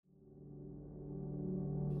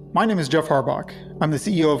My name is Jeff Harbach. I'm the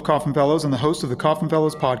CEO of Kauffman Fellows and the host of the Kauffman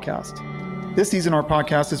Fellows podcast. This season, our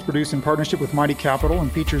podcast is produced in partnership with Mighty Capital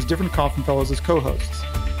and features different Kauffman Fellows as co-hosts.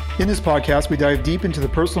 In this podcast, we dive deep into the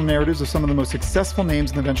personal narratives of some of the most successful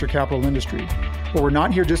names in the venture capital industry. But we're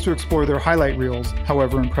not here just to explore their highlight reels,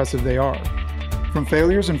 however impressive they are. From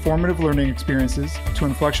failures and formative learning experiences to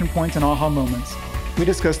inflection points and aha moments, we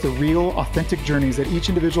discuss the real, authentic journeys that each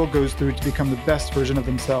individual goes through to become the best version of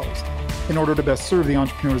themselves in order to best serve the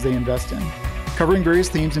entrepreneurs they invest in. Covering various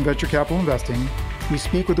themes in venture capital investing, we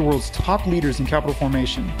speak with the world's top leaders in capital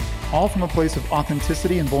formation, all from a place of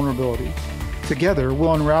authenticity and vulnerability. Together,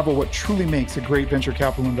 we'll unravel what truly makes a great venture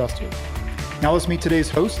capital investor. Now let's meet today's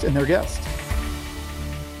host and their guest.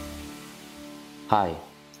 Hi,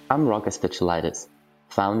 I'm Rokas Vichilaitis,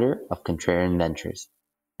 founder of Contrarian Ventures,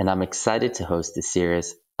 and I'm excited to host this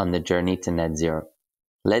series on the journey to net zero.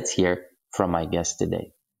 Let's hear from my guest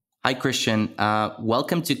today. Hi, Christian.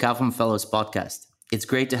 Welcome to Kauffman Fellows podcast. It's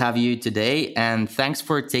great to have you today, and thanks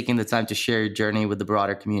for taking the time to share your journey with the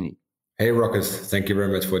broader community. Hey, Rokas. Thank you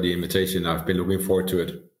very much for the invitation. I've been looking forward to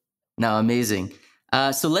it. No, amazing.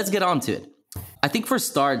 So let's get on to it. I think for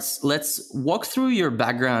starts, let's walk through your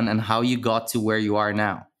background and how you got to where you are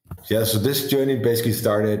now. Yeah, so this journey basically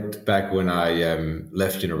started back when I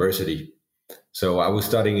left university. So I was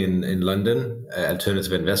studying in London,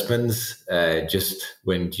 alternative investments, just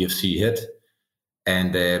when GFC hit.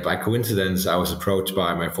 And by coincidence, I was approached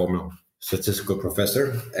by my former statistical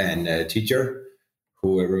professor and teacher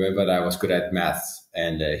who remembered I was good at maths.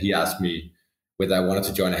 And he asked me whether I wanted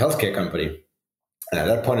to join a healthcare company. And at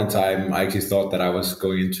that point in time, I actually thought that I was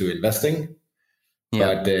going into investing,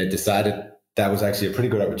 but decided that was actually a pretty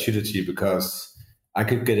good opportunity because I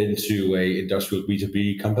could get into a industrial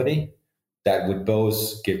B2B company that would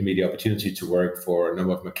both give me the opportunity to work for a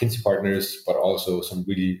number of McKinsey partners, but also some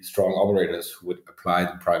really strong operators who would apply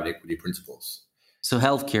the private equity principles. So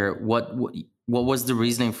healthcare, what was the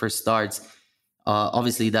reasoning for starts?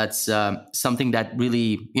 Obviously, that's something that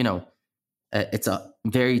really, it's a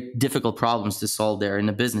very difficult problems to solve there in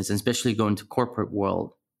the business, and especially going to corporate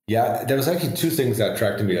world. Yeah, there was actually two things that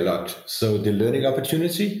attracted me a lot. So the learning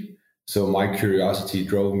opportunity. So my curiosity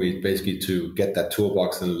drove me basically to get that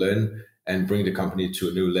toolbox and learn and bring the company to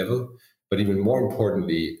a new level. But even more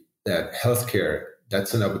importantly, that healthcare,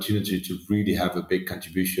 that's an opportunity to really have a big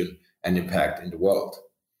contribution and impact in the world.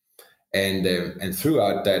 And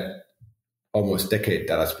throughout that almost decade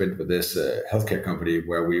that I spent with this healthcare company,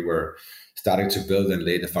 where we were starting to build and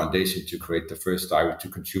lay the foundation to create the first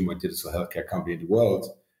direct-to-consumer digital healthcare company in the world,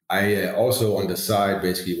 I also on the side,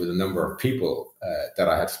 basically with a number of people that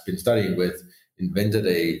I had been studying with, invented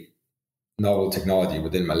a novel technology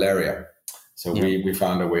within malaria. So we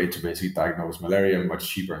found a way to basically diagnose malaria much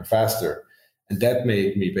cheaper and faster. And that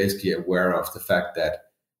made me basically aware of the fact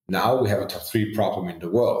that now we have a top 3 problem in the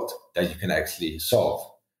world that you can actually solve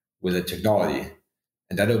with a technology.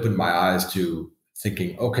 And that opened my eyes to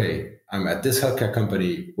thinking, okay, I'm at this healthcare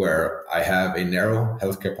company where I have a narrow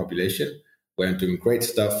healthcare population, where I'm doing great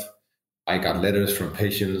stuff. I got letters from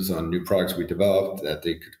patients on new products we developed that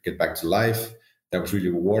they could get back to life. That was really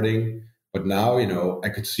rewarding. But now, I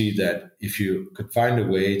could see that if you could find a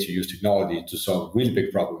way to use technology to solve a really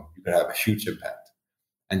big problem, you could have a huge impact.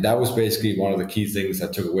 And that was basically one of the key things I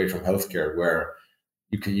took away from healthcare, where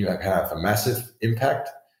you have a massive impact.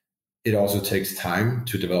 It also takes time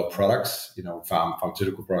to develop products.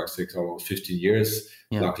 Pharmaceutical products take almost 15 years.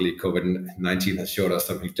 Yeah. Luckily, COVID-19 has showed us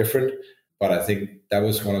something different. But I think that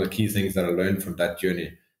was one of the key things that I learned from that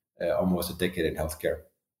journey, almost a decade in healthcare.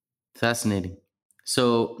 Fascinating.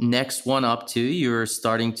 So next one up too, you're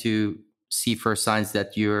starting to see first signs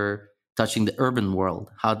that you're touching the urban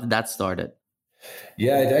world. How did that start?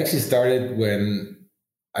 Yeah, it actually started when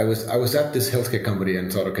I was at this healthcare company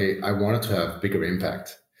and thought, okay, I wanted to have bigger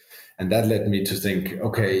impact. And that led me to think,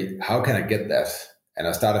 okay, how can I get that? And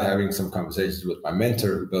I started having some conversations with my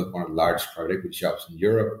mentor, who built one of the large private equity shops in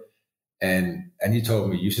Europe. And he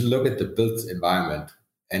told me, you should look at the built environment.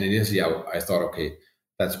 And initially I thought, okay,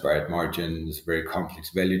 that's bad margins, very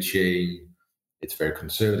complex value chain. It's very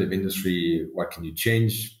conservative industry. What can you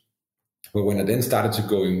change? But when I then started to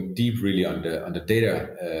going deep really on the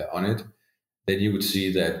data on it, then you would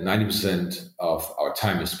see that 90% of our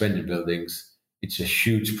time is spent in buildings. It's a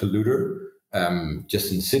huge polluter.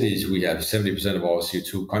 Just in cities, we have 70% of all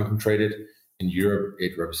CO2 concentrated. In Europe,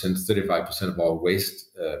 it represents 35% of all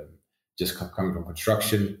waste just coming from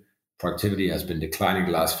construction. Productivity has been declining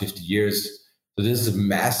the last 50 years. So this is a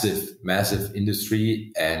massive, massive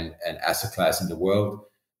industry and an asset class in the world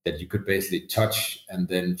that you could basically touch and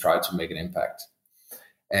then try to make an impact.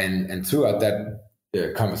 And throughout that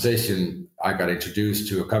conversation, I got introduced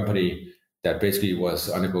to a company that basically was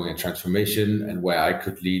undergoing a transformation and where I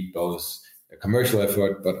could lead both a commercial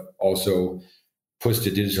effort, but also push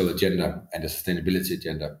the digital agenda and the sustainability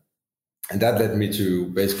agenda. And that led me to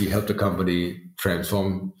basically help the company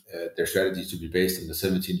transform their strategy to be based on the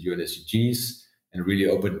 17 UN SDGs, and really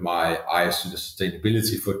opened my eyes to the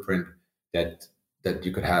sustainability footprint that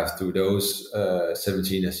you could have through those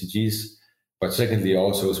 17 SDGs. But secondly,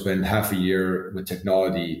 also spent half a year with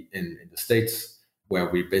technology in the States, where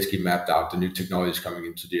we basically mapped out the new technologies coming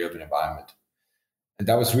into the urban environment. And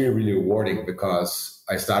that was really, really rewarding, because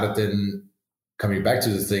I started then coming back to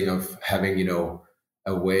the thing of having,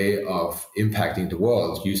 a way of impacting the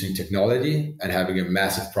world using technology and having a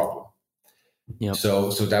massive problem. Yep. So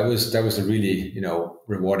that was a really,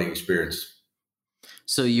 rewarding experience.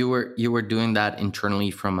 So you were doing that internally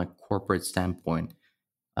from a corporate standpoint.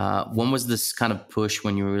 When was this kind of push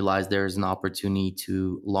when you realized there's an opportunity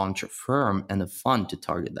to launch a firm and a fund to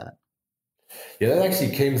target that? Yeah, that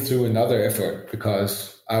actually came through another effort,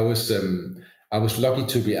 because I was lucky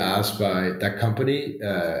to be asked by that company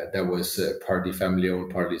that was partly family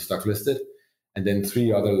owned, partly stock listed, and then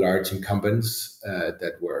 3 other large incumbents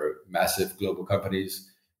that were massive global companies,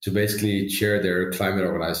 to basically chair their climate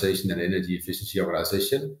organization and energy efficiency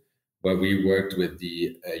organization, where we worked with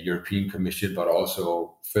the European Commission, but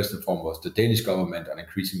also first and foremost the Danish government on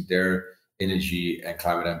increasing their energy and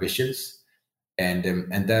climate ambitions, and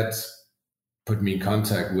that put me in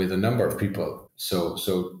contact with a number of people. So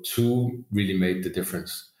 2 really made the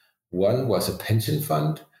difference. One was a pension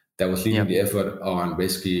fund that was leading the effort on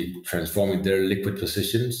basically transforming their liquid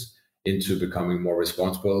positions into becoming more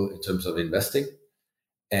responsible in terms of investing.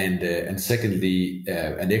 And secondly,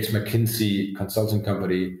 an ex-McKinsey consulting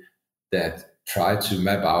company that tried to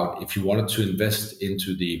map out if you wanted to invest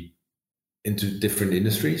into different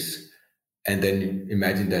industries. And then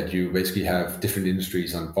imagine that you basically have different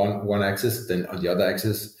industries on one axis, then on the other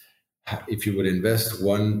axis, if you would invest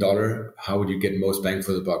 $1, how would you get most bang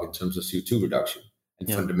for the buck in terms of CO2 reduction,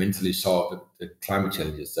 and fundamentally solve the climate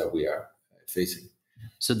challenges that we are facing?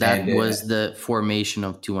 So that was the formation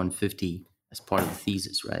of 2150 as part of the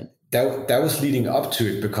thesis, right? That was leading up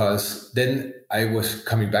to it, because then I was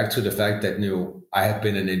coming back to the fact that I had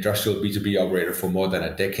been an industrial B2B operator for more than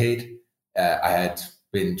a decade. I had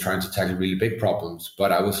been trying to tackle really big problems,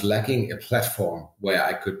 but I was lacking a platform where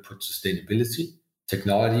I could put sustainability,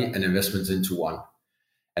 technology, and investments into one.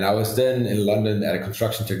 And I was then in London at a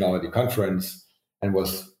construction technology conference and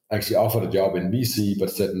was actually offered a job in VC,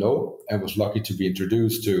 but said no, and was lucky to be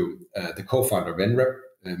introduced to the co-founder of NREP,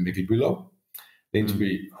 Mikkel Bülow,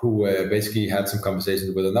 who basically had some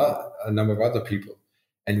conversations with a number of other people.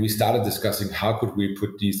 And we started discussing how could we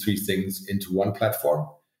put these 3 things into one platform.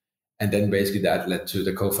 And then basically that led to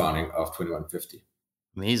the co-founding of 2150.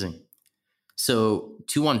 Amazing. So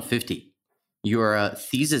 2150, you're a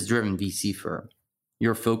thesis-driven VC firm.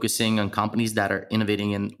 You're focusing on companies that are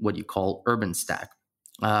innovating in what you call urban stack.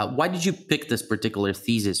 Why did you pick this particular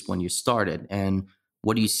thesis when you started? And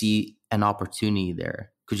what do you see an opportunity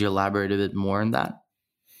there? Could you elaborate a bit more on that?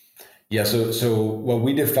 Yeah, so what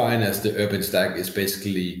we define as the urban stack is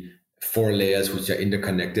basically 4 layers which are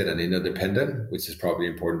interconnected and interdependent, which is probably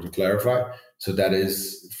important to clarify. So that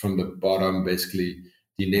is from the bottom, basically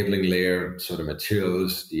the enabling layer, so the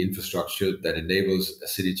materials, the infrastructure that enables a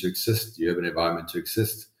city to exist, the urban environment to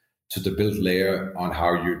exist, to the build layer on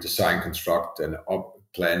how you design, construct, and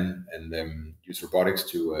plan and use robotics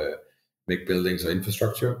to make buildings or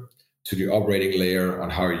infrastructure, to the operating layer on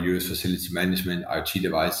how you use facility management, IoT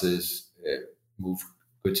devices, move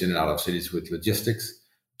goods in and out of cities with logistics,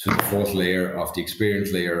 to the 4th layer of the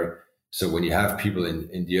experience layer. So when you have people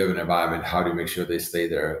in the urban environment, how do you make sure they stay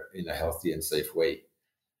there in a healthy and safe way?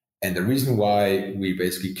 And the reason why we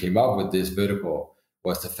basically came up with this vertical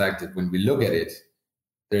was the fact that when we look at it,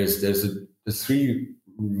 there's 3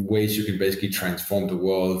 ways you can basically transform the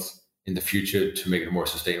world in the future to make it more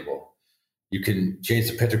sustainable. You can change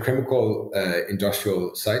the petrochemical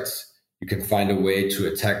industrial sites. You can find a way to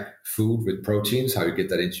attack food with proteins, how you get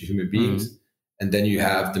that into human beings. Mm-hmm. And then you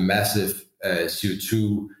have the massive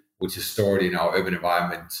CO2, which is stored in our urban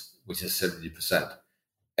environment, which is 70%.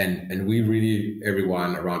 And we really,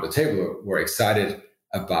 everyone around the table, were excited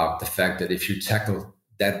about the fact that if you tackle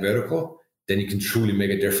that vertical, then you can truly make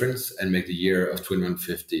a difference and make the year of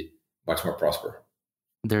 2150 much more prosperous.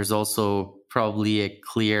 There's also probably a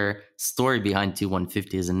clear story behind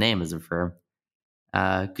 2150 as a name as a firm.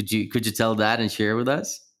 Could you tell that and share with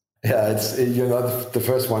us? Yeah, you're not the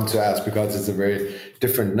first one to ask, because it's a very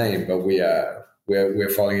different name, but we're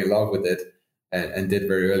falling in love with it and did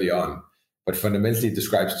very early on. but fundamentally it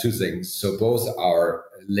describes two things. So both our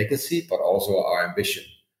legacy, but also our ambition.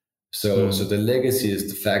 So the legacy is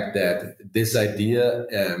the fact that this idea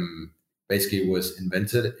basically was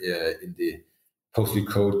invented in the postal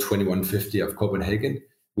code 2150 of Copenhagen,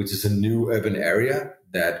 which is a new urban area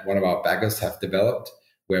that one of our backers have developed,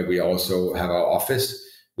 where we also have our office,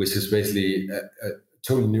 which is basically a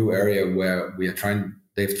totally new area where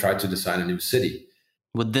they've tried to design a new city.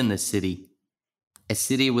 Within the city. A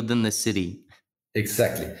city within the city.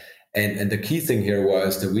 Exactly. And the key thing here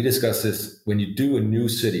was that we discussed this: when you do a new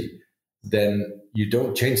city, then you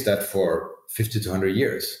don't change that for 50 to 100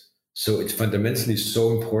 years. So it's fundamentally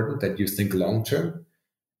so important that you think long term.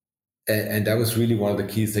 And that was really one of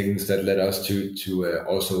the key things that led us to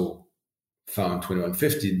also found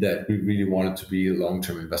 2150, that we really wanted to be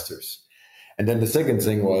long-term investors. And then the second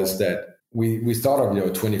thing was that we thought of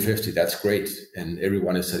 2050, that's great, and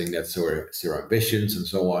everyone is setting net zero ambitions and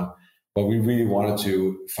so on. But we really wanted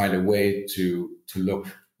to find a way to look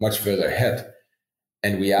much further ahead.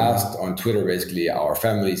 And we asked on Twitter, basically, our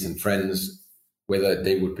families and friends whether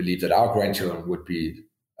they would believe that our grandchildren would be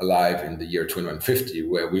alive in the year 2150,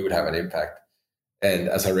 where we would have an impact. And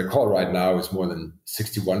as I recall right now, it's more than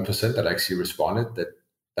 61% that actually responded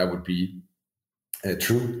that would be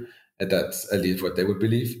true, and that's at least what they would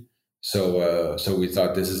believe. So we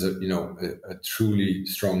thought this is a truly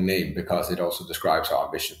strong name because it also describes our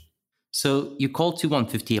ambition. So you call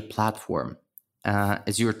 2150 a platform,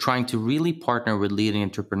 as you're trying to really partner with leading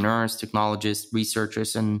entrepreneurs, technologists,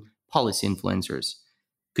 researchers, and policy influencers.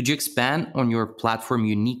 Could you expand on your platform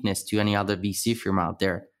uniqueness to any other VC firm out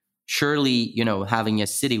there? Surely, having a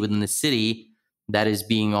city within the city that is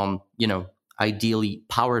being ideally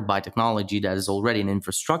powered by technology that is already an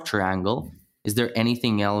infrastructure angle. Is there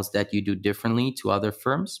anything else that you do differently to other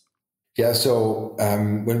firms? Yeah, so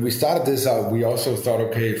when we started this out, we also thought,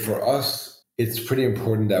 okay, for us, it's pretty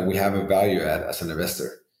important that we have a value add as an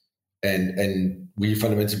investor. And we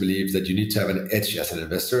fundamentally believe that you need to have an edge as an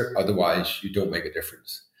investor, otherwise you don't make a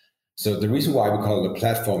difference. So the reason why we call it a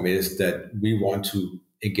platform is that we want to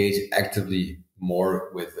engage actively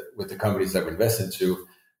more with the companies that we invest into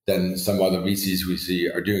than some other VCs we see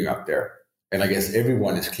are doing out there. And I guess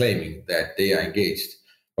everyone is claiming that they are engaged.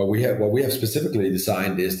 But what we have specifically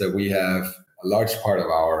designed is that we have a large part of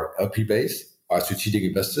our LP base, our strategic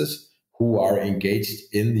investors, who are engaged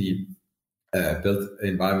in the built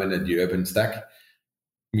environment and the urban stack,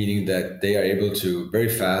 meaning that they are able to very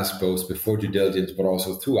fast, both before due diligence, but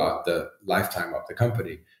also throughout the lifetime of the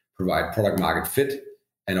company, provide product market fit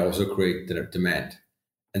and also create the demand.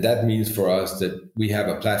 And that means for us that we have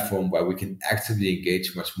a platform where we can actively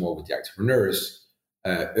engage much more with the entrepreneurs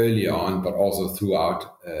early on, but also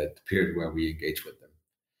throughout the period where we engage with them.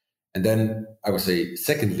 And then I would say,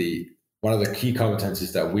 secondly, one of the key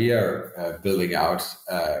competencies that we are building out,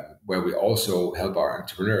 where we also help our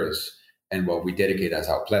entrepreneurs and what we dedicate as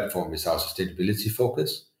our platform, is our sustainability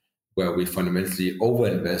focus, where we fundamentally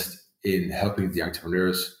overinvest in helping the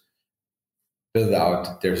entrepreneurs build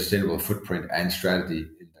out their sustainable footprint and strategy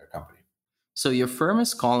in their company. So your firm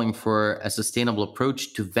is calling for a sustainable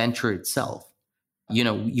approach to venture itself.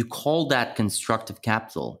 You call that constructive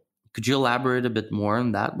capital. Could you elaborate a bit more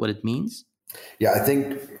on that, what it means? Yeah, I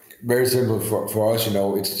think very simple for us,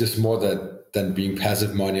 it's just more than being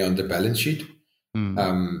passive money on the balance sheet.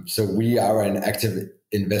 So we are an active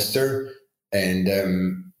investor,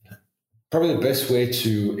 and probably the best way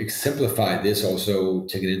to exemplify this, also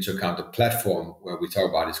taking into account the platform where we talk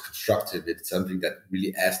about is constructive. It's something that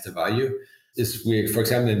really adds the value. Is we, for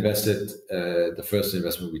example, invested, the first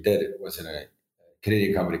investment we did was in a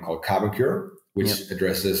Canadian company called CarbonCure, which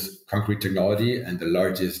addresses concrete technology and the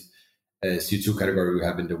largest CO2 category we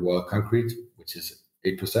have in the world, concrete, which is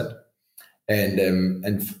 8%.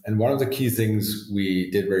 And one of the key things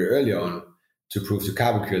we did very early on to prove to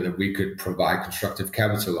CarbonCure that we could provide constructive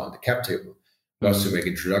capital on the cap table was to make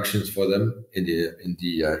introductions for them in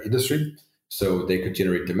the industry so they could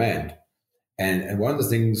generate demand. And one of the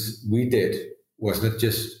things we did was not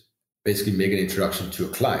just basically make an introduction to a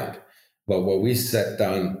client, but what we sat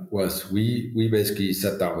down was we basically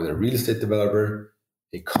sat down with a real estate developer,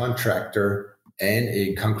 a contractor, and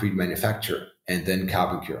a concrete manufacturer, and then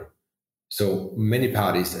CarbonCure. So many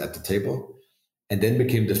parties at the table, and then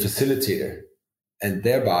became the facilitator, and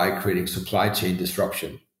thereby creating supply chain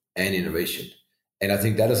disruption and innovation. And I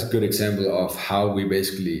think that is a good example of how we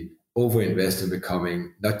basically overinvest in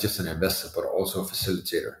becoming not just an investor, but also a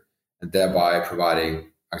facilitator, and thereby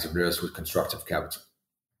providing entrepreneurs with constructive capital.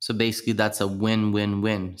 So basically that's a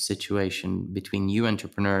win-win-win situation between you,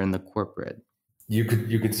 entrepreneur, and the corporate. You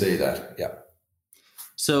could say that, yeah.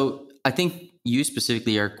 So I think you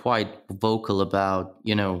specifically are quite vocal about,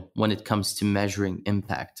 when it comes to measuring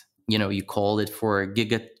impact. You call it for a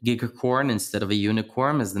gigacorn instead of a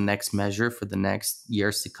unicorn as the next measure for the next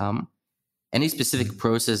years to come. Any specific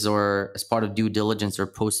process or as part of due diligence or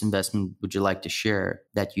post-investment would you like to share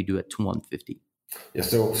that you do at 2150? Yeah,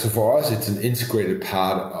 so for us, it's an integrated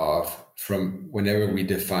part of from whenever we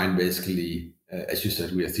define basically, as you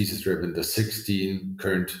said, we are thesis driven, the 16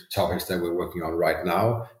 current topics that we're working on right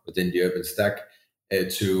now within the Urban Stack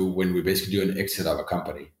to when we basically do an exit of a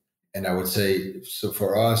company. And I would say, so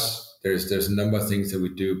for us, there's a number of things that we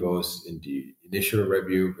do both in the initial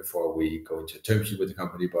review before we go into a term sheet with the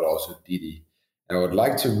company, but also DD. And I would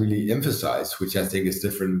like to really emphasize, which I think is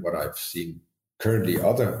different what I've seen currently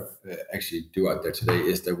other actually do out there today,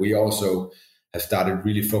 is that we also have started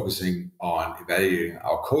really focusing on evaluating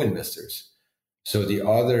our co-investors. So the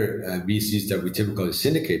other VCs that we typically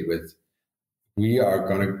syndicate with, we are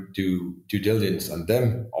going to do due diligence on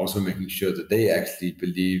them, also making sure that they actually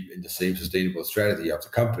believe in the same sustainable strategy of the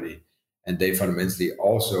company. And they fundamentally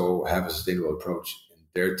also have a sustainable approach in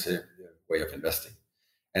their way of investing.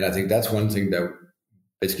 And I think that's one thing that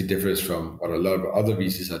basically differs from what a lot of other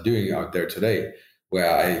VCs are doing out there today,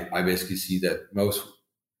 where I basically see that most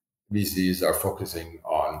VCs are focusing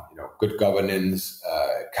on good governance,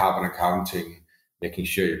 carbon accounting, making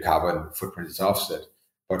sure your carbon footprint is offset.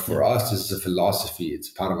 But for us, this is a philosophy. It's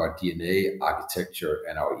part of our DNA, architecture,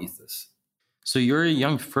 and our ethos. So you're a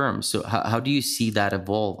young firm. So how do you see that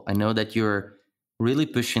evolve? I know that you're really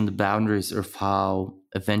pushing the boundaries of how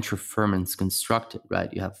a venture firm is constructed,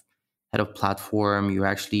 right? You have head of platform. You're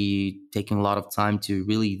actually taking a lot of time to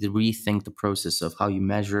really rethink the process of how you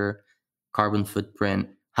measure carbon footprint.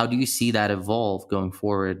 How do you see that evolve going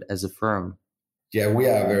forward as a firm? Yeah, we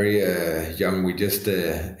are very young. We just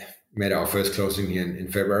made our first closing here in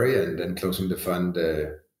February, and then closing the fund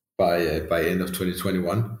by end of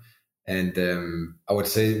 2021. And I would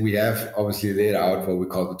say we have obviously laid out what we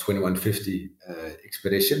call the 2150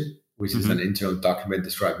 expedition, which is an internal document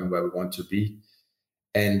describing where we want to be.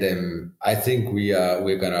 And I think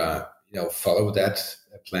we're gonna follow that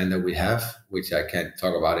plan that we have, which I can't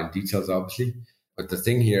talk about in details, obviously. But the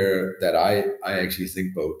thing here that I actually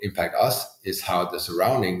think will impact us is how the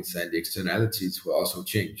surroundings and the externalities will also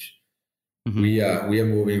change. Mm-hmm. We are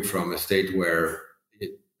moving from a state where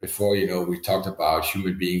before, we talked about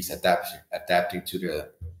human beings adapting to the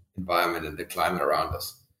environment and the climate around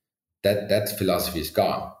us. That philosophy is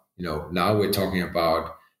gone. Now we're talking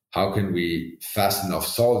about how can we fast enough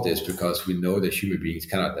solve this, because we know that human beings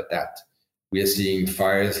cannot adapt. We are seeing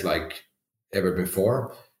fires like ever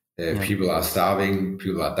before. People are starving.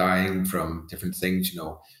 People are dying from different things.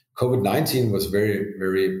 COVID-19 was very,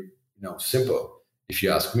 very, simple. If you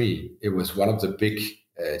ask me, it was one of the big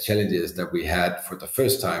challenges that we had for the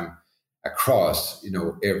first time across,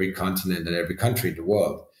 every continent and every country in the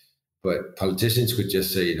world. But politicians could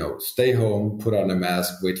just say, stay home, put on a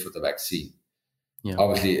mask, wait for the vaccine. Yeah.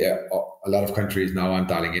 Obviously, a lot of countries now, I'm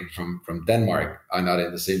dialing in from Denmark, are not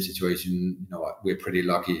in the same situation. We're pretty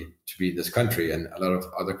lucky to be in this country, and a lot of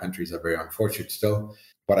other countries are very unfortunate still.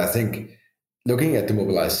 But I think looking at the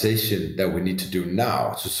mobilization that we need to do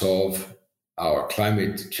now to solve our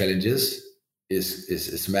climate challenges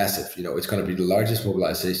is massive. It's going to be the largest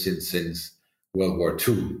mobilization since World War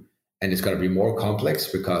II. And it's going to be more complex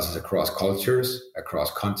because it's across cultures,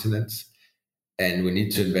 across continents. And we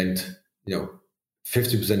need to invent,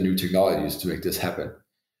 50% new technologies to make this happen.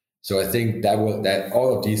 So I think that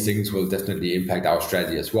all of these things will definitely impact our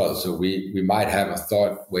strategy as well. So we might have a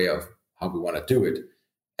thought way of how we want to do it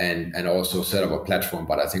and also set up a platform.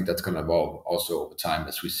 But I think that's going to evolve also over time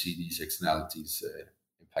as we see these externalities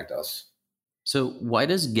impact us. So why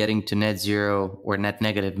does getting to net zero or net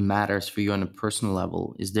negative matters for you on a personal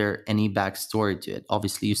level? Is there any backstory to it?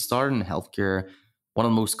 Obviously, you started in healthcare, one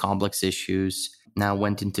of the most complex issues, now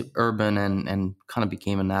went into urban and kind of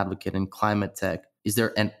became an advocate in climate tech. Is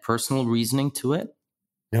there a personal reasoning to it?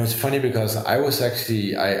 It's funny because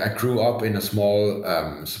I grew up in a small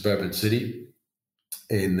suburban city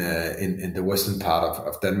in the western part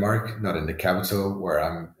of Denmark, not in the capital where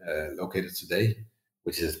I'm located today,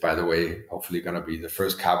 which is, by the way, hopefully going to be the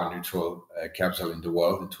first carbon neutral capital in the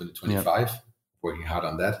world in 2025. Yep. Working hard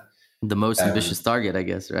on that. The most ambitious target, I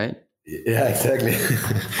guess, right? Yeah, exactly.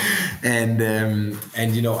 and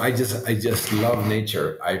I just love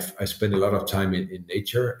nature. I spend a lot of time in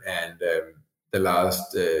nature, and the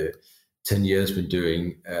last 10 years been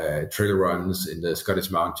doing trail runs in the Scottish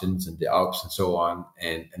mountains and the Alps and so on.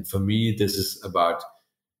 And for me, this is about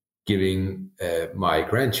giving my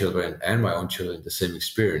grandchildren and my own children the same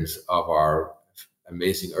experience of our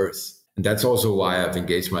amazing earth. And that's also why I've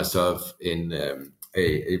engaged myself in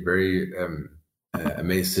a very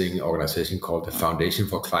amazing organization called the Foundation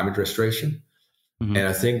for Climate Restoration. Mm-hmm. And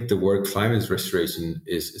I think the word climate restoration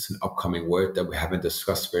is an upcoming word that we haven't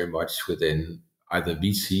discussed very much within either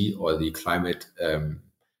VC or the climate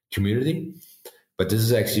community. But this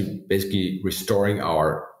is actually basically restoring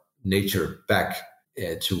our nature back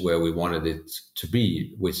to where we wanted it to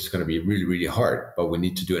be, which is going to be really, really hard, but we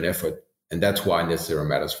need to do an effort. And that's why net zero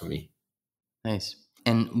matters for me. Nice.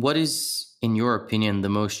 And what is, in your opinion, the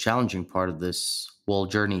most challenging part of this whole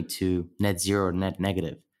journey to net zero, net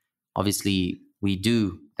negative? Obviously, we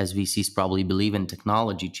do, as VCs, probably believe in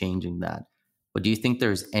technology changing that. But do you think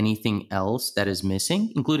there's anything else that is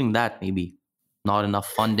missing, including that maybe not enough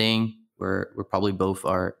funding? We're probably both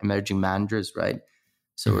are emerging managers, right?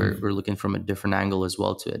 So mm-hmm. we're looking from a different angle as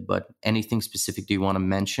well to it. But anything specific do you want to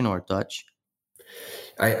mention or touch?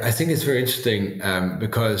 I think it's very interesting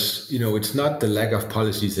because, it's not the lack of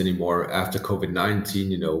policies anymore after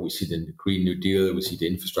COVID-19. We see the Green New Deal, we see the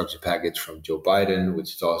infrastructure package from Joe Biden,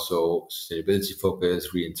 which is also sustainability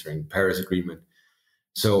focused, re-entering Paris Agreement.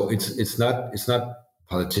 So it's not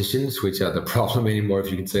politicians, which are the problem anymore,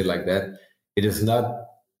 if you can say it like that. It is not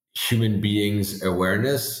human beings'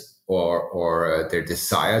 awareness or their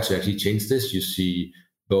desire to actually change this. You see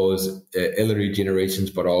both elderly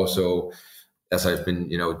generations, but also, as I've been,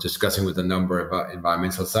 discussing with a number of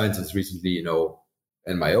environmental scientists recently,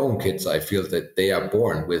 and my own kids, I feel that they are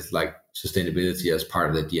born with like sustainability as part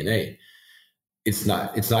of their DNA. It's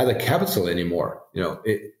neither capital anymore.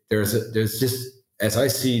 There's just, as I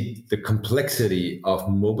see the complexity of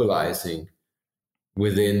mobilizing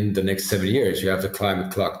within the next 7 years, you have the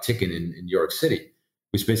climate clock ticking in New York City,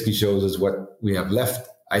 which basically shows us what we have left.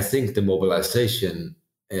 I think the mobilization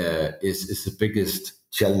is the biggest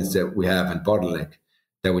challenge that we have and bottleneck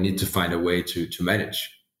that we need to find a way to manage.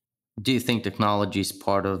 Do you think technology is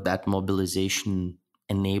part of that mobilization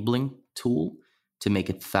enabling tool to make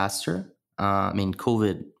it faster?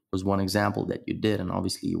 COVID was one example that you did, and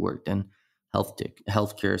obviously you worked in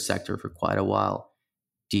healthcare sector for quite a while.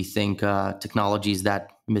 Do you think technology is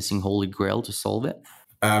that missing holy grail to solve it?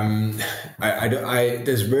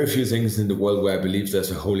 There's very few things in the world where I believe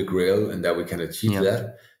there's a holy grail and that we can achieve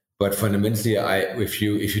that. But fundamentally, if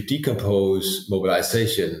you decompose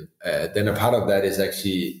mobilization, then a part of that is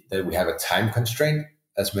actually that we have a time constraint,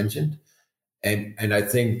 as mentioned. And I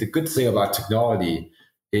think the good thing about technology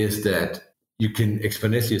is that you can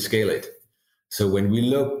exponentially scale it. So when we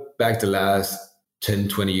look back the last 10,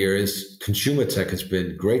 20 years, consumer tech has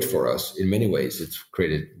been great for us in many ways. It's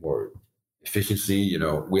created more efficiency.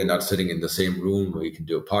 We're not sitting in the same room where we can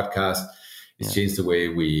do a podcast. It's changed the way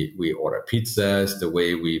we order pizzas, the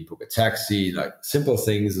way we book a taxi, like simple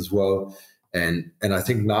things as well. And I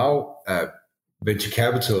think now venture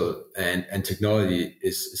capital and technology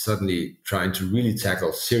is suddenly trying to really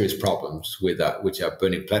tackle serious problems which are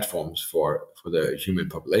burning platforms for the human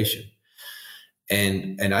population.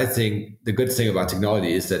 And I think the good thing about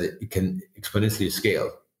technology is that it can exponentially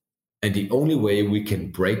scale. And the only way we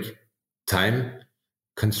can break time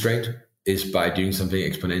constraint is by doing something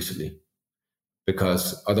exponentially,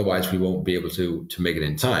 because otherwise we won't be able to make it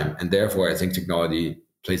in time. And therefore, I think technology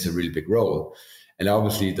plays a really big role. And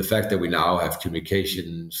obviously, the fact that we now have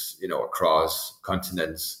communications, across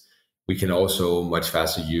continents, we can also much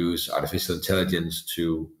faster use artificial intelligence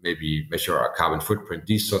to maybe measure our carbon footprint.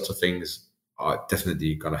 These sorts of things are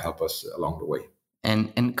definitely going to help us along the way.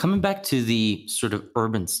 And coming back to the sort of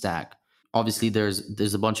urban stack, obviously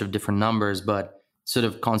there's a bunch of different numbers, but sort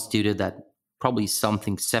of constituted that probably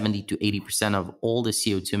something 70 to 80% of all the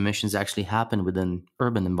CO2 emissions actually happen within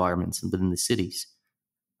urban environments and within the cities.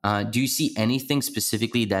 Do you see anything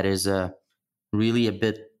specifically that is really a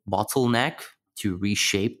bit bottleneck to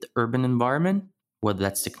reshape the urban environment, whether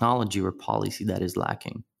that's technology or policy that is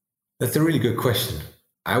lacking? That's a really good question.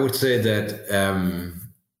 I would say that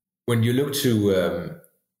when you look to,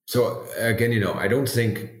 so again, I don't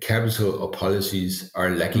think capital or policies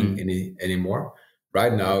are lacking anymore.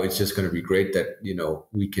 Right now, it's just going to be great that,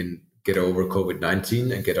 we can get over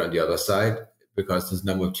COVID-19 and get on the other side, because there's a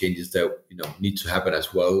number of changes that, need to happen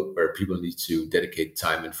as well, where people need to dedicate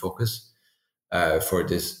time and focus for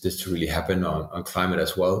this to really happen on climate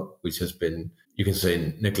as well, which has been, you can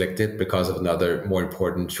say, neglected because of another more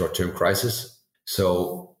important short-term crisis.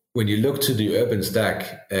 So when you look to the urban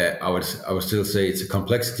stack, I would still say it's a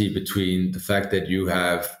complexity between the fact that you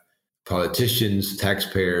have politicians,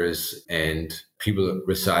 taxpayers, and people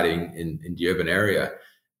residing in the urban area.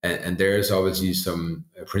 And there's obviously some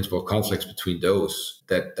principal conflicts between those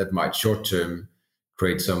that might short-term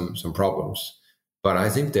create some problems. But I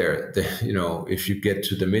think they're if you get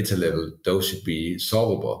to the meta level, those should be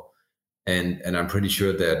solvable, and I'm pretty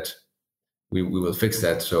sure that we will fix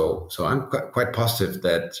that. So I'm quite positive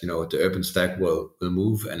that the urban stack will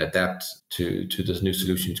move and adapt to those new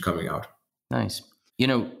solutions coming out. Nice.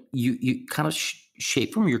 You kind of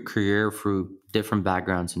shape from your career through different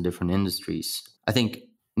backgrounds in different industries. I think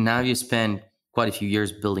now you spend quite a few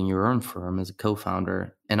years building your own firm as a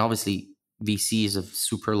co-founder, and obviously VC is a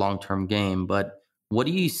super long-term game, but what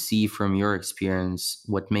do you see from your experience?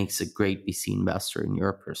 What makes a great VC investor in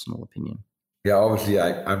your personal opinion? Yeah, obviously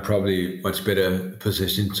I'm probably much better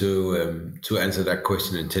positioned to answer that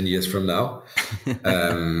question in 10 years from now.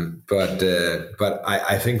 But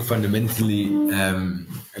I think fundamentally, and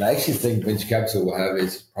I actually think venture capital will have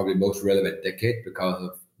its probably most relevant decade because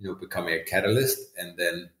of becoming a catalyst, and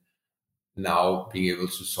then now being able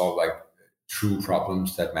to solve like true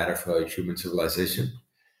problems that matter for human civilization.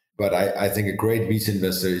 But I think a great VC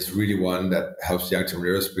investor is really one that helps the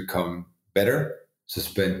entrepreneurs become better, to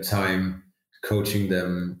spend time coaching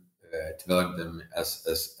them, developing them as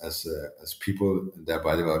people, and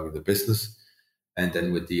thereby developing the business, and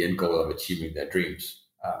then with the end goal of achieving their dreams.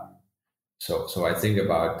 So I think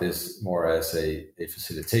about this more as a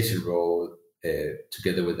facilitation role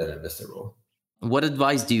together with an investor role. What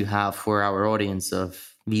advice do you have for our audience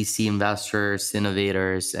of VC investors,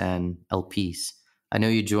 innovators, and LPs? I know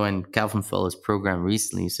you joined Kaufman Fellows program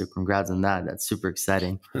recently, so congrats on that. That's super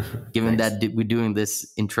exciting. Given that we're doing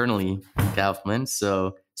this internally in Kaufman,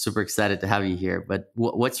 so super excited to have you here. But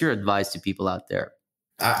what's your advice to people out there?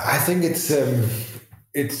 I think it's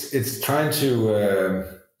trying to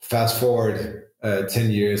fast forward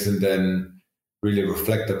 10 years and then really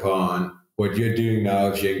reflect upon what you're doing now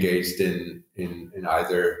if you're engaged in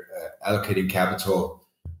either allocating capital,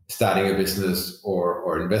 starting a business, or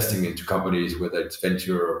investing into companies, whether it's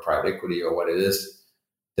venture or private equity or what it is.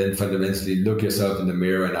 Then fundamentally look yourself in the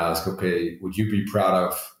mirror and ask, okay, would you be proud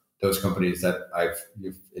of those companies that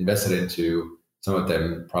you've invested into? Some of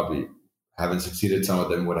them probably haven't succeeded. Some of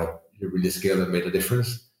them would have really scaled and made a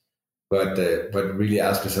difference. But really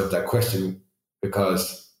ask yourself that question,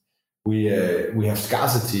 because we have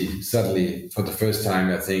scarcity suddenly for the first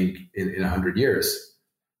time, I think, in 100 years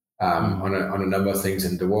on a number of things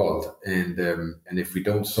in the world. And if we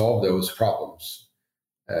don't solve those problems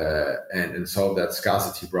and solve that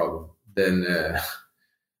scarcity problem, then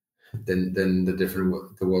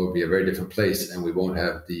the world will be a very different place, and we won't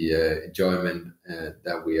have the enjoyment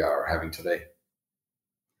that we are having today.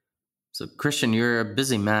 So Christian, you're a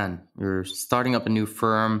busy man. You're starting up a new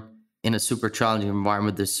firm in a super challenging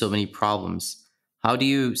environment. There's so many problems. How do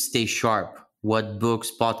you stay sharp? What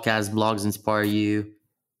books, podcasts, blogs inspire you?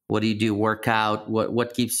 What do you do? Work out?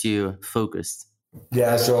 What keeps you focused?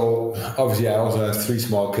 Yeah, so obviously I also have 3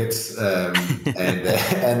 small kids, and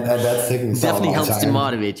that's taking definitely helps to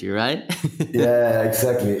motivate you, right? Yeah,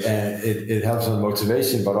 exactly, and it helps on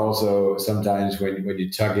motivation, but also sometimes when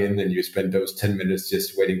you tug in and you spend those 10 minutes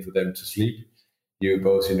just waiting for them to sleep, you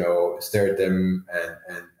both stare at them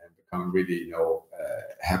and become really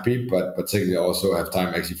happy, but secondly also have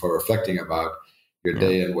time actually for reflecting about your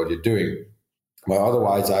day and what you're doing. But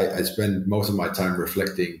otherwise, I spend most of my time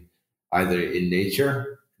reflecting either in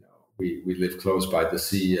nature. We live close by the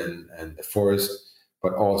sea and the forest,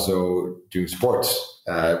 but also doing sports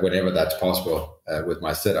whenever that's possible with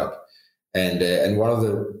my setup. And one of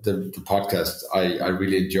the podcasts I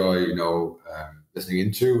really enjoy, listening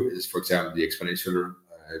into is, for example, the Exponential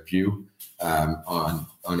View on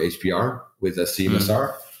HBR with a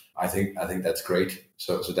CMSR. I think that's great.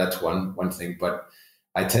 So that's one thing. But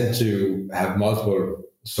I tend to have multiple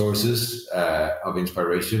sources of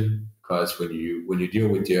inspiration, because when you deal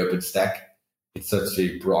with the urban stack, it's such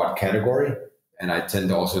a broad category, and I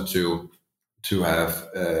tend also to have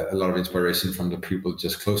a lot of inspiration from the people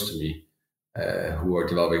just close to me who are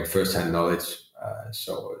developing firsthand knowledge.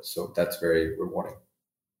 So that's very rewarding.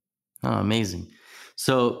 Oh, amazing!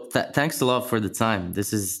 So thanks a lot for the time.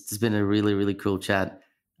 This has been a really, really cool chat,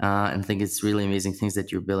 and I think it's really amazing things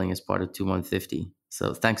that you're building as part of 2150.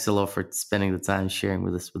 So thanks a lot for spending the time sharing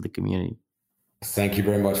with us, with the community. Thank you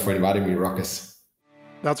very much for inviting me, Ruckus.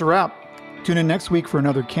 That's a wrap. Tune in next week for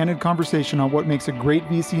another candid conversation on what makes a great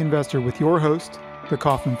VC investor with your host, the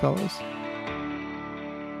Kaufman Fellows.